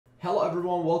Hello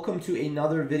everyone, welcome to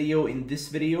another video. In this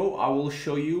video, I will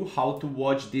show you how to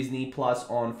watch Disney Plus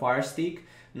on Firestick.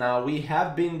 Now, we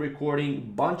have been recording a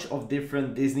bunch of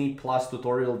different Disney Plus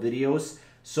tutorial videos.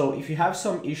 So if you have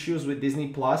some issues with Disney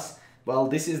Plus, well,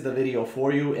 this is the video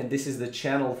for you and this is the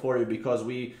channel for you because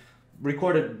we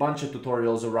recorded a bunch of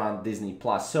tutorials around Disney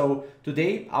Plus. So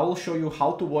today, I will show you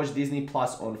how to watch Disney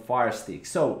Plus on Firestick.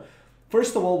 So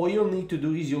first of all, what you'll need to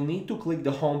do is you'll need to click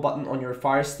the home button on your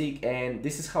Firestick, and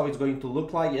this is how it's going to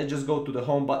look like. Yeah, just go to the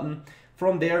home button.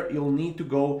 From there, you'll need to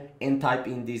go and type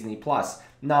in Disney Plus.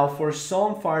 Now, for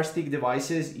some Firestick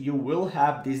devices, you will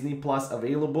have Disney Plus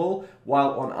available,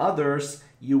 while on others,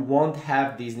 you won't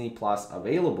have Disney Plus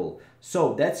available.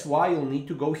 So that's why you'll need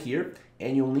to go here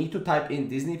and you'll need to type in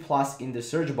Disney Plus in the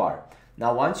search bar.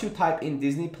 Now, once you type in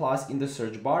Disney Plus in the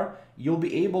search bar, you'll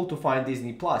be able to find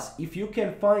Disney Plus. If you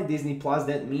can find Disney Plus,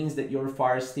 that means that your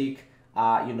Firestick,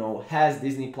 has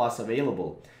Disney Plus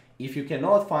available. If you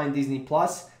cannot find Disney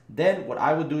Plus, then what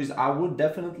I would do is I would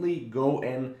definitely go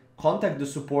and contact the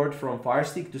support from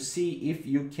Firestick to see if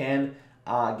you can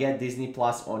get Disney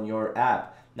Plus on your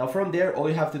app. Now, from there, all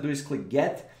you have to do is click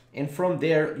Get, and from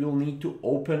there, you'll need to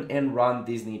open and run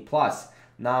Disney Plus.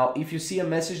 Now, if you see a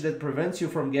message that prevents you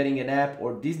from getting an app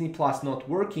or Disney Plus not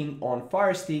working on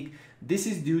Firestick, this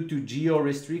is due to geo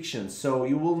restrictions. So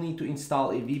you will need to install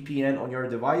a VPN on your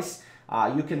device.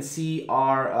 You can see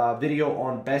our video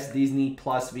on best Disney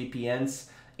Plus VPNs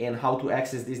and how to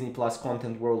access Disney Plus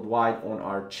content worldwide on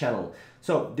our channel.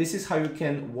 So this is how you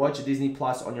can watch Disney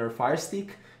Plus on your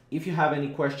Firestick. If you have any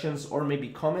questions or maybe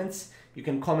comments, you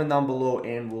can comment down below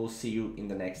and we'll see you in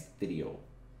the next video.